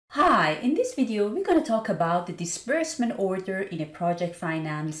Hi, in this video, we're going to talk about the disbursement order in a project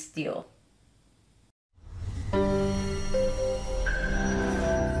finance deal.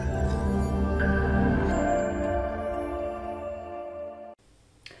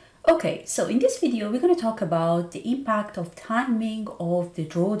 Okay, so in this video, we're going to talk about the impact of timing of the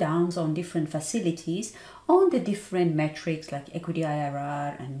drawdowns on different facilities on the different metrics like equity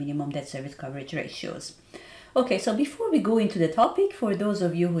IRR and minimum debt service coverage ratios. Okay, so before we go into the topic, for those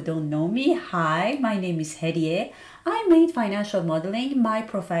of you who don't know me, hi, my name is Hediye. I made financial modeling my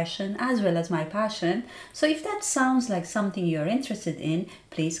profession as well as my passion. So if that sounds like something you're interested in,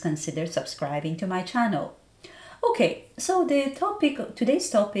 please consider subscribing to my channel. Okay, so today's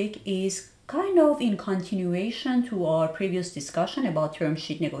topic is kind of in continuation to our previous discussion about term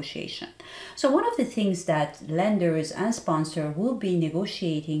sheet negotiation. So one of the things that lenders and sponsor will be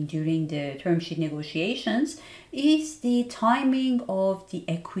negotiating during the term sheet negotiations is the timing of the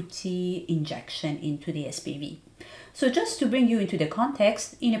equity injection into the SPV. So just to bring you into the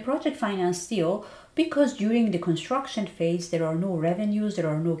context, in a project finance deal, because during the construction phase there are no revenues, there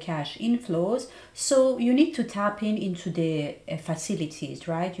are no cash inflows, so you need to tap into the facilities,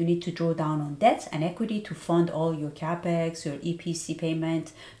 right? You need to draw down on debt and equity to fund all your capex, your EPC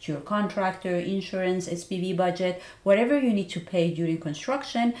payment, your contractor, insurance, SPV budget, whatever you need to pay during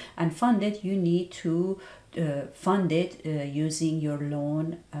construction and fund it, you need to fund it using your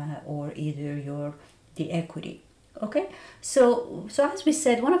loan or either the equity. Okay, so as we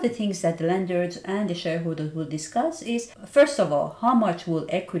said, one of the things that the lenders and the shareholders will discuss is, first of all, how much will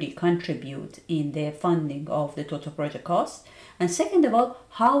equity contribute in the funding of the total project cost? And second of all,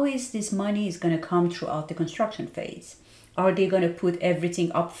 how is this money is going to come throughout the construction phase? Are they going to put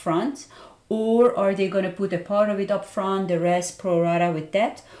everything up front? Or are they going to put a part of it up front, the rest pro rata with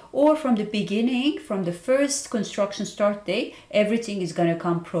debt? Or from the beginning, from the first construction start date, everything is going to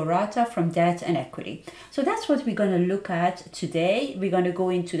come pro rata from debt and equity. So that's what we're going to look at today. We're going to go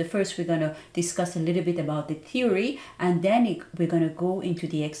into we're going to discuss a little bit about the theory, and then we're going to go into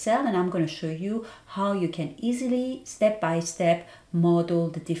the Excel, and I'm going to show you how you can easily, step by step, model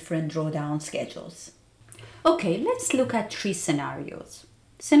the different drawdown schedules. Okay, let's look at three scenarios.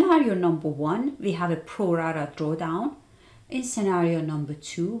 Scenario number one, we have a pro rata drawdown. In scenario number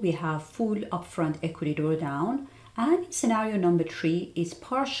two, we have full upfront equity drawdown. And in scenario number three is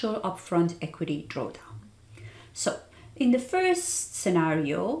partial upfront equity drawdown. So in the first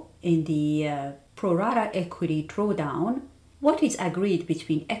scenario, in the pro rata equity drawdown, what is agreed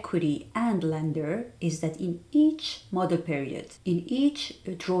between equity and lender is that in each model period, in each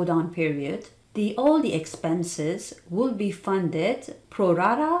drawdown period, all the expenses will be funded pro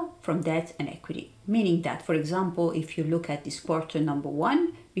rata from debt and equity. Meaning that, for example, if you look at this quarter number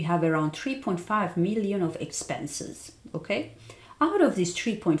one, we have around 3.5 million of expenses, okay? Out of this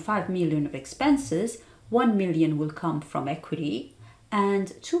 3.5 million of expenses, 1 million will come from equity and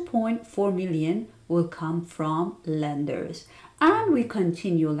 2.4 million will come from lenders. And we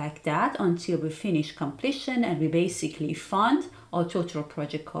continue like that until we finish completion and we basically fund our total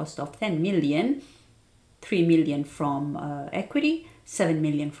project cost of 10 million, 3 million from equity, 7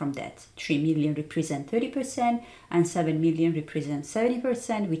 million from debt. 3 million represent 30% and 7 million represent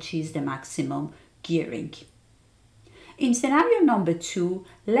 70%, which is the maximum gearing. In scenario number two,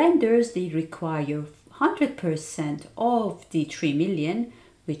 lenders, they require 100% of the 3 million,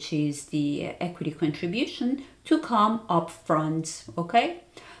 which is the equity contribution, to come up front, okay?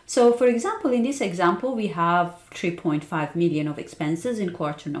 So for example, in this example, we have 3.5 million of expenses in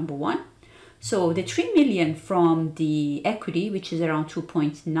quarter number one. So the 3 million from the equity, which is around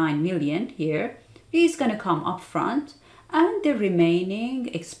 2.9 million here, is going to come up front, and the remaining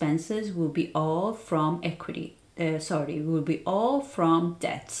expenses will be all from equity. Will be all from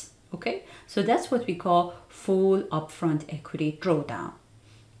debt. Okay, so that's what we call full upfront equity drawdown.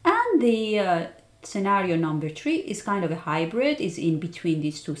 And the scenario number three is kind of a hybrid, is in between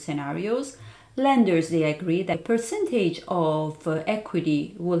these two scenarios. Lenders, they agree that a percentage of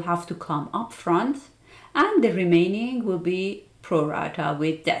equity will have to come up front and the remaining will be pro rata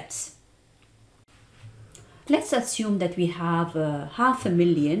with debts. Let's assume that we have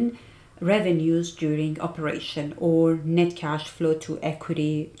 500,000 revenues during operation or net cash flow to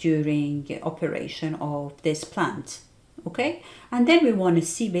equity during operation of this plant. Okay, and then we want to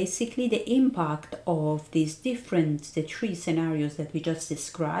see basically the impact of the three scenarios that we just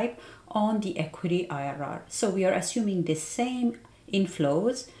described on the equity IRR. So we are assuming the same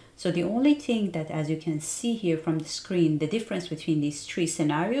inflows. So the only thing that, as you can see here from the screen, the difference between these three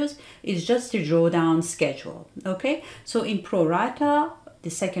scenarios is just the drawdown schedule. Okay, so in pro rata, The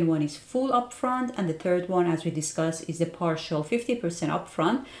second one is full upfront, and the third one, as we discussed, is the partial 50%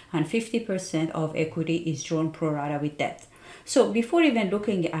 upfront, and 50% of equity is drawn pro rata with debt. So before even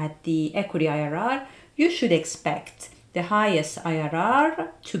looking at the equity IRR, you should expect the highest IRR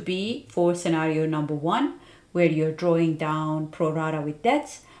to be for scenario number 1, where you're drawing down pro rata with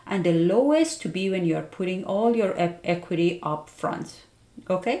debt, and the lowest to be when you're putting all your equity up front,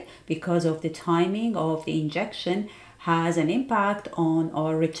 okay? Because of the timing of the injection has an impact on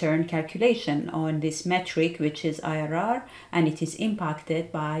our return calculation on this metric, which is IRR, and it is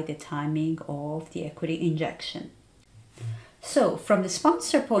impacted by the timing of the equity injection. So from the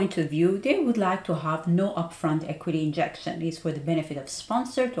sponsor point of view, they would like to have no upfront equity injection. It's for the benefit of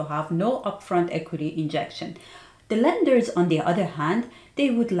sponsor to have no upfront equity injection. The lenders, on the other hand, they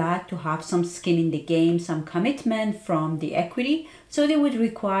would like to have some skin in the game, some commitment from the equity. So they would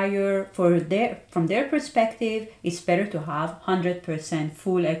require, from their perspective, it's better to have 100%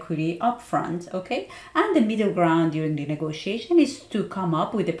 full equity upfront, okay? And the middle ground during the negotiation is to come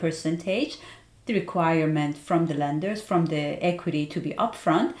up with a percentage, the requirement from the lenders, from the equity to be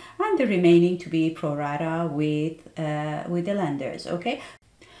upfront, and the remaining to be pro rata with the lenders, okay?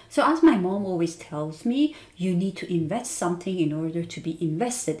 So as my mom always tells me, you need to invest something in order to be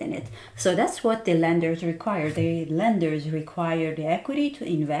invested in it. So that's what the lenders require. The lenders require the equity to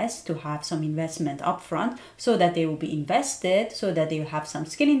invest, to have some investment upfront, so that they will be invested, so that they will have some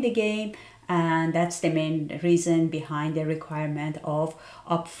skin in the game. And that's the main reason behind the requirement of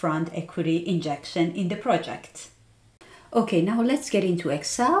upfront equity injection in the project. Okay, now let's get into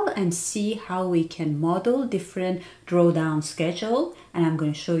Excel and see how we can model different drawdown schedule. And I'm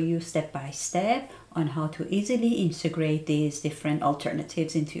going to show you step by step on how to easily integrate these different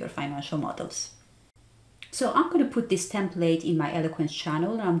alternatives into your financial models. So I'm going to put this template in my Eloquence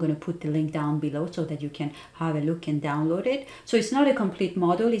channel, and I'm going to put the link down below so that you can have a look and download it. So it's not a complete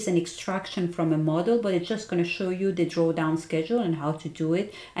model, it's an extraction from a model, but it's just going to show you the drawdown schedule and how to do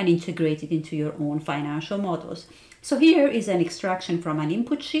it and integrate it into your own financial models. So here is an extraction from an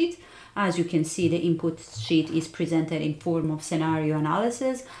input sheet. As you can see, the input sheet is presented in form of scenario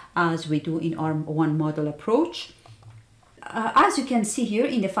analysis, as we do in our one model approach. As you can see here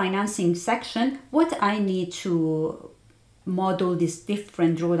in the financing section, what I need to model this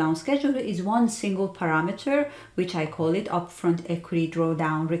different drawdown schedule is one single parameter, which I call it upfront equity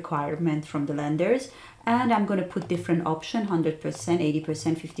drawdown requirement from the lenders. And I'm going to put different options, 100%, 80%,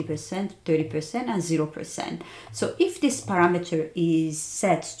 50%, 30%, and 0%. So if this parameter is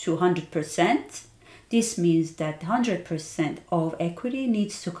set to 100%, this means that 100% of equity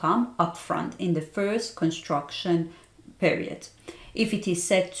needs to come upfront in the first construction period. If it is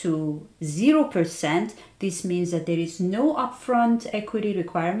set to 0%, this means that there is no upfront equity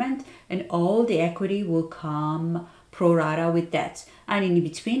requirement and all the equity will come pro rata with debt. And in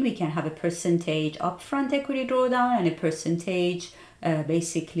between, we can have a percentage upfront equity drawdown and a percentage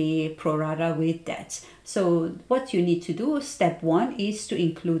basically pro rata with debt. So what you need to do, step 1, is to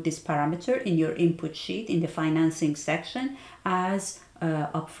include this parameter in your input sheet in the financing section as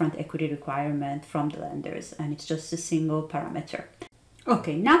upfront equity requirement from the lenders, and it's just a single parameter.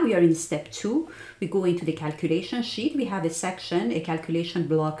 Okay, now we are in step 2. We go into the calculation sheet. We have a section, a calculation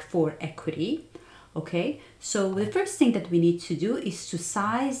block for equity. Okay, so the first thing that we need to do is to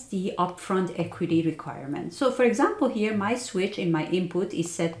size the upfront equity requirement. So for example, here my switch in my input is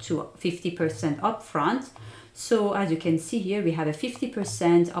set to 50% upfront. So as you can see here, we have a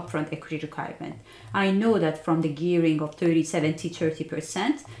 50% upfront equity requirement. I know that from the gearing of 30, 70,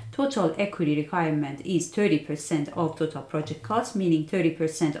 30%, total equity requirement is 30% of total project cost, meaning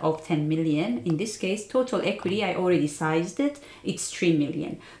 30% of 10 million. In this case, total equity, I already sized it, it's 3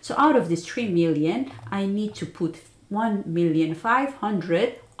 million. So out of this 3 million, I need to put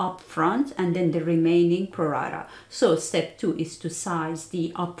 1,500,000 upfront and then the remaining pro rata. So step 2 is to size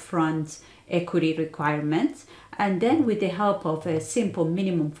the upfront equity requirement, and then with the help of a simple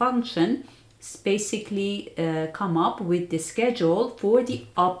minimum function, basically come up with the schedule for the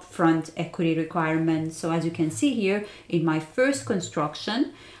upfront equity requirement. So as you can see here, in my first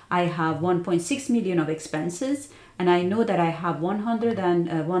construction, I have 1.6 million of expenses, and I know that I have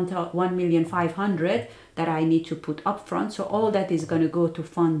 1,500,000 that I need to put upfront. So all that is going to go to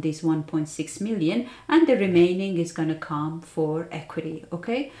fund this 1.6 million, and the remaining is going to come for equity.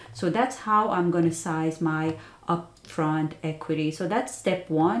 Okay, so that's how I'm going to size my upfront equity. So that's step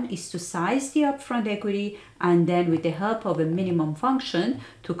 1, is to size the upfront equity, and then with the help of a minimum function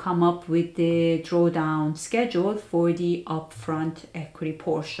to come up with the drawdown schedule for the upfront equity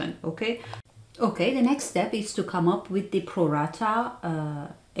portion. Okay, the next step is to come up with the pro rata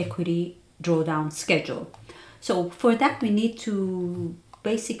equity drawdown schedule. So for that, we need to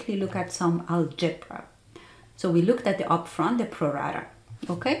basically look at some algebra. So we looked at the upfront, the pro rata.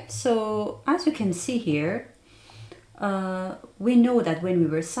 Okay, so as you can see here, we know that when we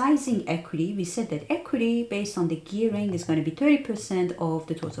were sizing equity, we said that equity based on the gearing is going to be 30% of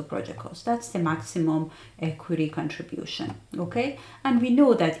the total project cost. That's the maximum equity contribution. Okay, and we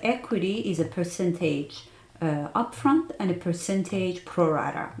know that equity is a percentage upfront and a percentage pro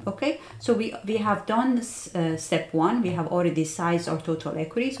rata. Okay, so we have done step one. We have already sized our total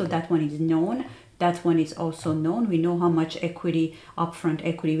equity, so that one is known. That one is also known. We know how much equity, upfront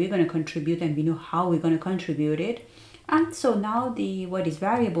equity, we're going to contribute, and we know how we're going to contribute it. And so now what is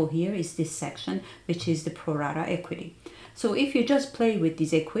variable here is this section, which is the pro rata equity. So if you just play with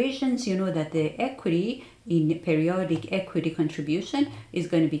these equations, you know that the equity in periodic equity contribution is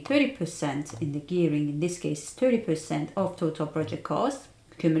going to be 30% in the gearing. In this case, 30% of total project cost,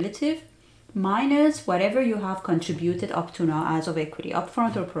 cumulative, minus whatever you have contributed up to now as of equity,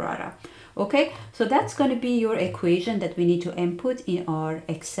 upfront or pro rata. Okay, so that's going to be your equation that we need to input in our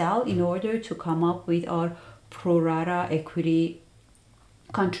Excel in order to come up with our pro rata equity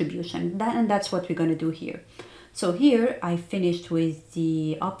contribution. And that's what we're going to do here. So here I finished with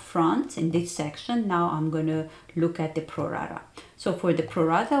the upfront in this section. Now I'm going to look at the pro rata. So for the pro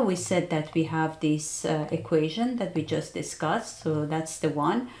rata, we said that we have this equation that we just discussed. So that's the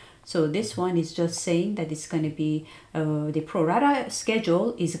one. So this one is just saying that it's going to be the pro rata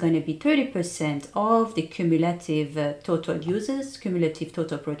schedule is going to be 30% of the cumulative total uses, cumulative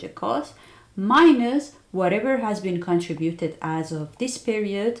total project cost, minus whatever has been contributed as of this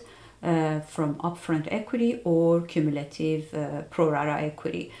period from upfront equity or cumulative pro rata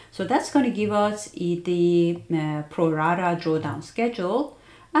equity. So that's going to give us the pro rata drawdown schedule.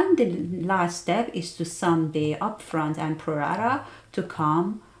 And the last step is to sum the upfront and pro rata to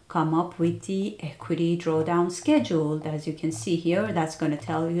come up with the equity drawdown schedule. As you can see here, that's going to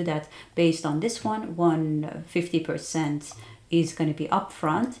tell you that based on this one, 50% is going to be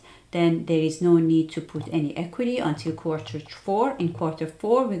upfront. Then there is no need to put any equity until quarter 4. In quarter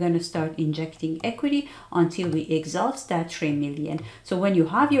 4, we're going to start injecting equity until we exhaust that 3 million. So when you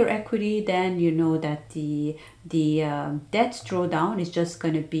have your equity, then you know that the debt drawdown is just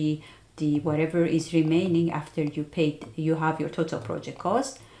going to be the whatever is remaining after you have your total project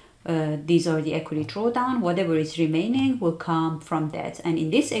cost. These are the equity drawdown. Whatever is remaining will come from debt. And in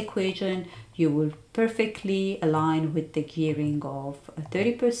this equation, you will perfectly align with the gearing of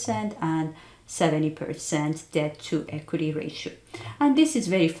 30% and 70% debt to equity ratio. And this is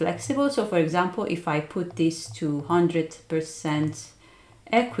very flexible. So for example, if I put this to 100%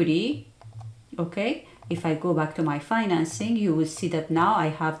 equity, okay, if I go back to my financing, you will see that now I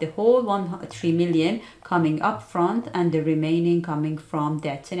have the whole 3 million coming up front and the remaining coming from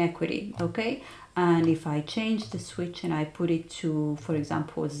debt and equity, okay? And if I change the switch and I put it to, for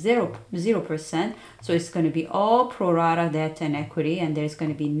example, 0%, so it's going to be all pro rata debt and equity, and there's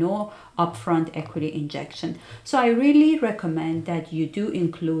going to be no upfront equity injection. So I really recommend that you do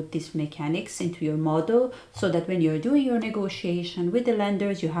include these mechanics into your model so that when you're doing your negotiation with the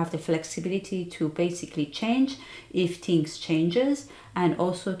lenders, you have the flexibility to basically change if things changes, and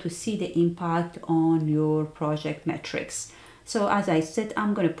also to see the impact on your project metrics. So as I said,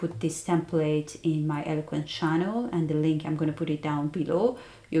 I'm going to put this template in my Eloquent channel, and the link, I'm going to put it down below.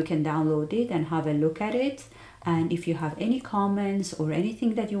 You can download it and have a look at it. And if you have any comments or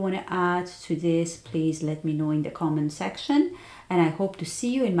anything that you want to add to this, please let me know in the comment section. And I hope to see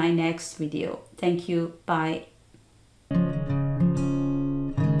you in my next video. Thank you. Bye.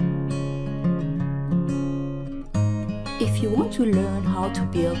 If you want to learn how to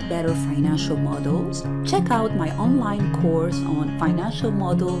build better financial models, check out my online course on financial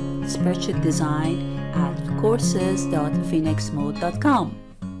model spreadsheet design at courses.phoenixmode.com.